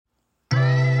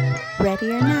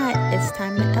Ready or not, it's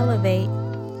time to elevate.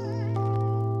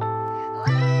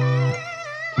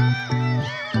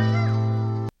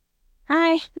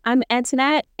 Hi, I'm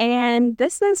Antoinette, and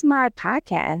this is my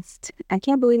podcast. I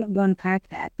can't believe I'm doing a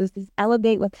podcast. This is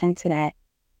Elevate with Antoinette.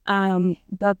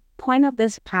 The point of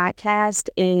this podcast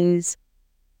is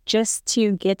just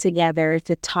to get together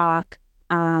to talk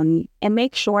and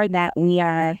make sure that we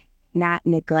are not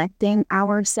neglecting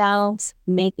ourselves,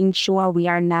 making sure we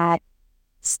are not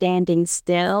standing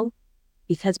still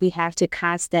because we have to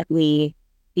constantly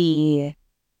be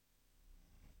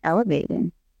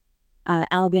elevating.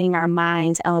 Elevating our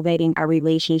minds, elevating our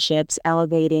relationships,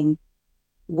 elevating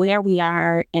where we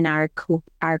are in our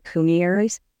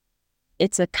careers.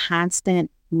 It's a constant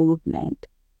movement.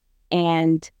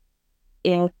 And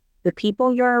if the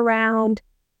people you're around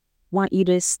want you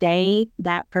to stay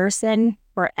that person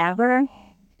forever,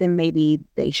 then maybe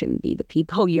they shouldn't be the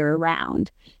people you're around.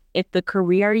 If the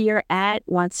career you're at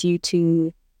wants you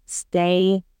to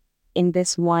stay in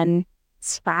this one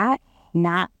spot,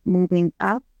 not moving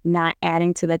up, not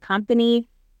adding to the company,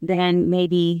 then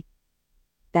maybe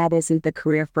that isn't the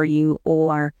career for you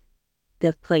or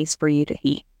the place for you to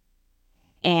be.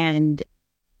 And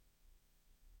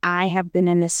I have been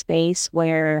in a space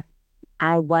where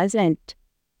I wasn't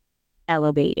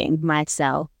elevating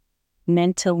myself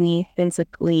mentally,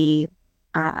 physically,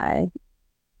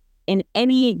 in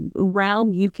any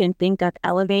realm you can think of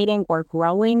elevating or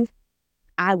growing,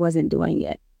 I wasn't doing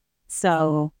it.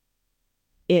 So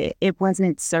it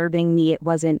wasn't serving me.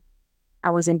 I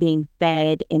wasn't being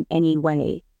fed in any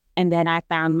way. And then I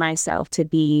found myself to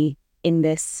be in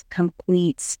this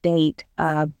complete state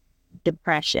of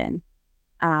depression,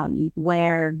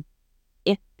 where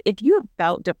if you have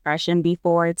felt depression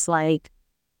before, it's like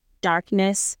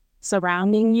darkness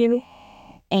surrounding you.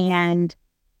 And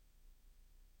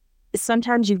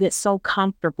sometimes you get so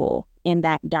comfortable in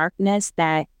that darkness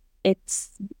that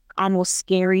it's almost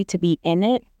scary to be in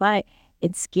it, but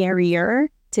it's scarier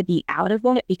to be out of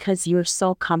it because you're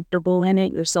so comfortable in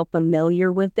it. You're so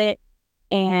familiar with it.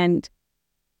 And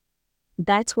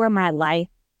that's where my life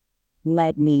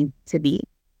led me to be.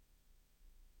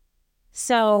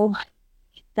 So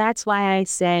that's why I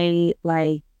say,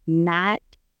 like, not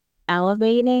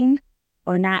elevating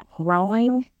or not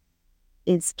growing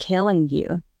is killing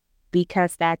you,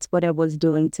 because that's what it was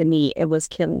doing to me. It was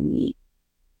killing me.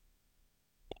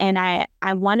 And I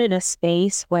wanted a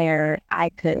space where I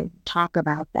could talk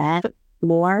about that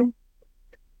more.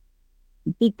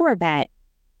 Before that,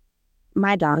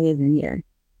 my dog is in here.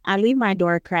 I leave my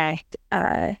door cracked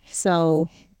so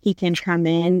he can come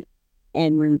in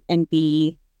and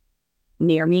be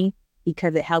near me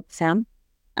because it helps him.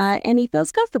 And he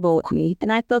feels comfortable with me,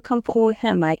 and I feel comfortable with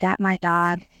him. I got my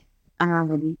dog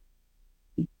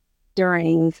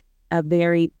during a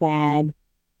very bad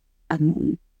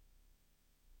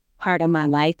part of my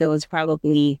life. It was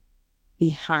probably the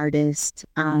hardest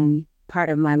part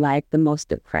of my life, the most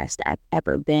depressed I've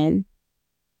ever been.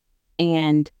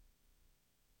 And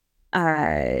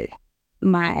my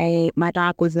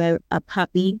dog was a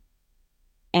puppy.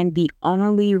 And the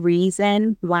only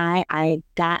reason why I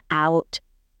got out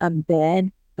of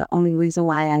bed, the only reason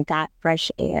why I got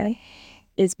fresh air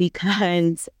is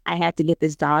because I had to get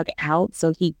this dog out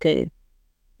so he could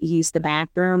use the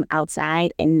bathroom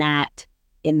outside and not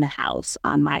in the house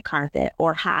on my carpet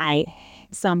or hide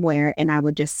somewhere, and I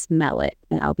would just smell it,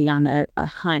 and I'll be on a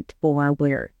hunt for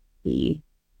where he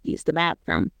used the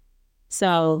bathroom.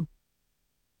 So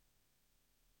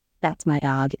that's my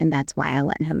dog, and that's why I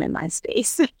let him in my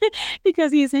space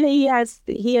because he has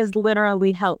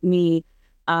literally helped me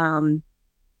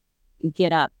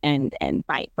get up and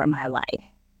fight for my life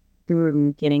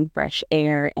through getting fresh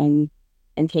air and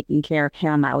taking care of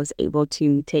him. I was able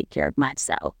to take care of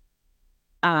myself.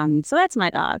 So that's my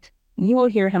dog. You will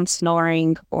hear him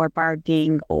snoring or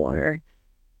barking or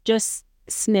just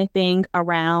sniffing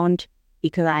around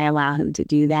because I allow him to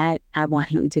do that. I want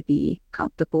him to be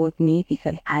comfortable with me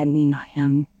because I lean on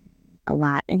him a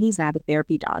lot. And he's not a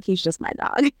therapy dog. He's just my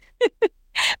dog.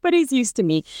 But he's used to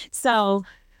me. So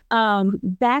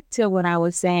back to what I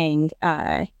was saying,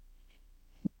 I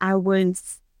went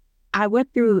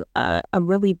through a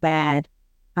really bad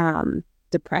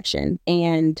depression,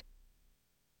 and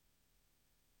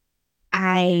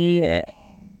I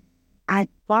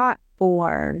fought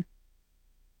for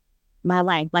my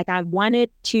life. Like I wanted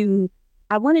to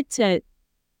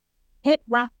hit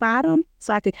rock bottom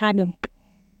so I could kind of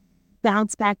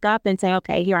bounce back up and say,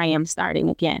 okay, here I am starting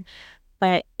again.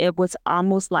 But it was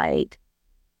almost like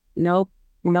no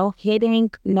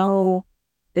hitting, no,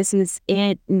 this is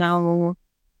it, no.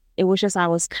 It was just I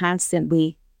was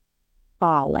constantly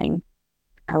falling.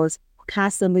 I was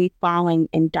constantly falling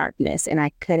in darkness and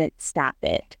I couldn't stop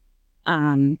it.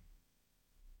 And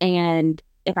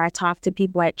if I talked to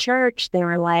people at church, they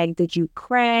were like, did you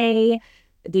pray?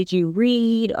 Did you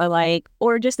read?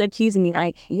 Or just accusing me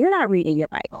like, you're not reading your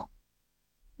Bible.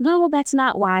 No, that's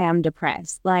not why I'm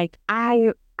depressed. Like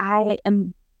I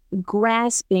am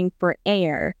grasping for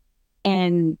air.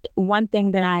 And one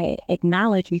thing that I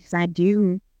acknowledge, because I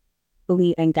do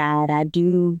believe in God, I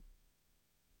do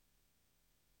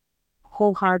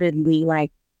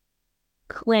wholeheartedly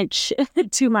clinch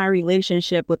to my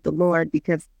relationship with the Lord,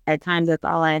 because at times that's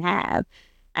all I have.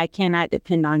 I cannot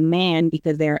depend on man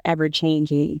because they're ever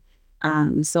changing.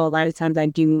 So a lot of times I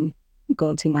do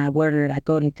go to my word, I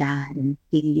go to God, and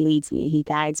he leads me, he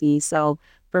guides me. So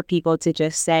for people to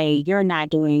just say, you're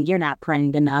not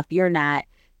praying enough, you're not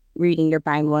reading your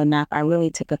Bible enough, I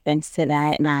really took offense to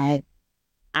that. And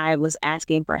I was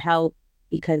asking for help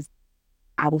because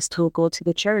I was told, go to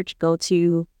the church, go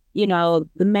to, the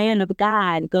man of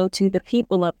God, go to the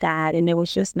people of God. And there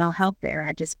was just no help there.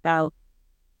 I just felt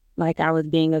like I was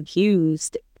being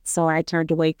accused. So I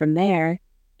turned away from there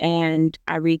and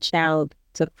I reached out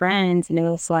to friends, and it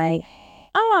was like,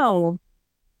 oh,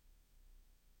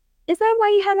 is that why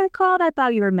you haven't called? I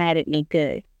thought you were mad at me.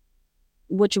 Good.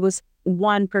 Which was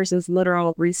one person's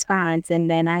literal response. And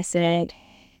then I said,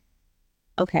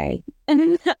 okay,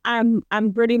 I'm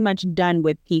pretty much done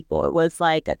with people. It was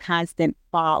like a constant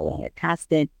falling, a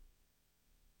constant,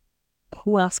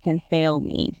 who else can fail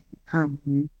me?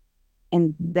 And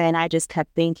then I just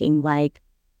kept thinking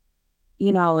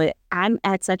I'm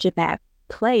at such a bad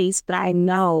place, but I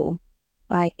know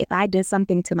if I did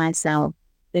something to myself,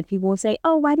 then people will say,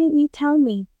 oh, why didn't you tell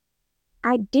me?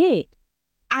 I did.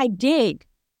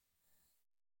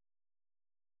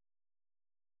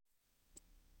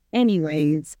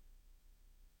 Anyways,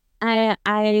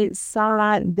 I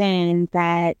saw then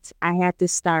that I had to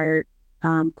start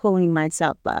pulling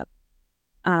myself up.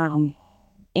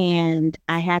 And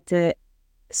I had to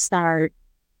start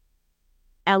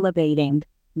elevating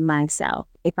myself.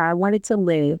 If I wanted to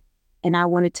live and I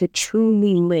wanted to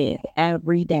truly live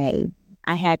every day,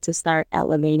 I had to start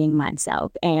elevating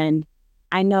myself. And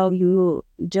I know you,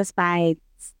 just by,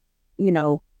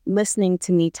 listening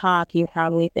to me talk, you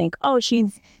probably think, oh,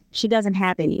 she doesn't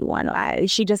have anyone.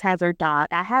 She just has her dog.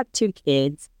 I have 2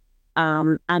 kids.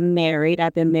 I'm married.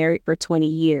 I've been married for 20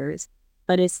 years.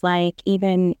 But it's like,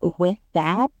 even with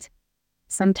that,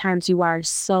 sometimes you are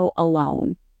so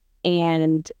alone.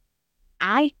 And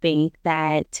I think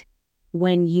that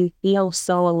when you feel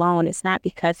so alone, it's not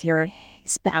because your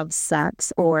spouse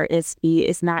sucks, or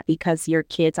it's not because your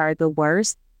kids are the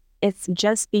worst. It's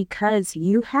just because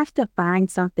you have to find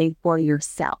something for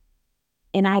yourself.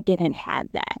 And I didn't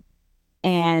have that.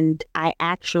 And I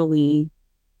actually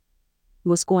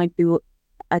was going through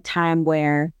a time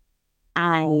where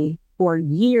I, for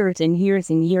years and years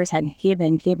and years, had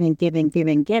given.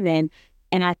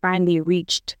 And I finally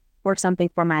reached for something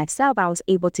for myself. I was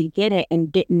able to get it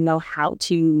and didn't know how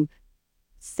to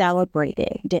celebrate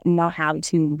it, didn't know how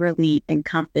to really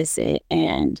encompass it.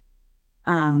 And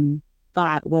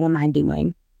thought, what am I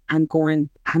doing? I'm going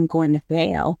to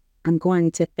fail. I'm going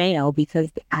to fail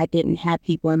because I didn't have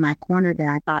people in my corner that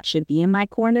I thought should be in my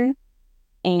corner.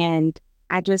 And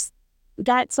I just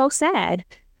got so sad.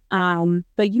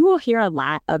 But you will hear a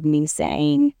lot of me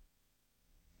saying,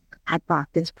 I thought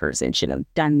this person should have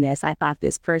done this. I thought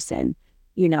this person,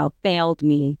 failed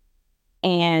me.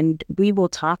 And we will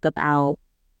talk about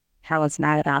how it's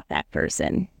not about that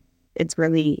person. It's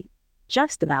really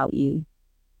just about you.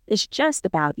 It's just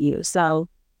about you. So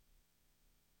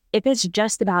if it's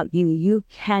just about you, you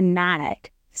cannot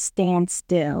stand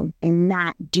still and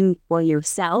not do for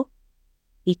yourself,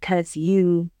 because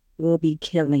you will be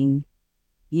killing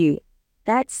you.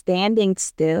 That standing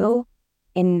still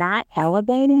and not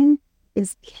elevating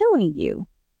is killing you.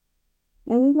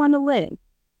 And we want to live.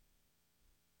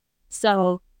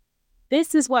 So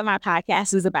this is what my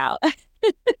podcast is about.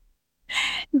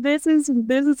 This is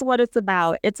what it's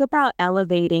about. It's about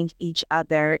elevating each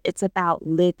other. It's about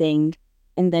living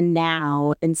in the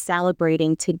now and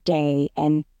celebrating today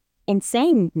and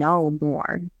saying no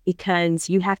more, because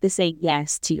you have to say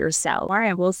yes to yourself. All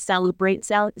right, we'll celebrate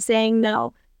saying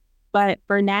no. But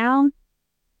for now,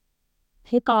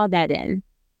 take all that in.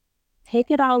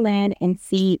 Take it all in and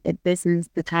see if this is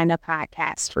the kind of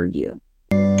podcast for you.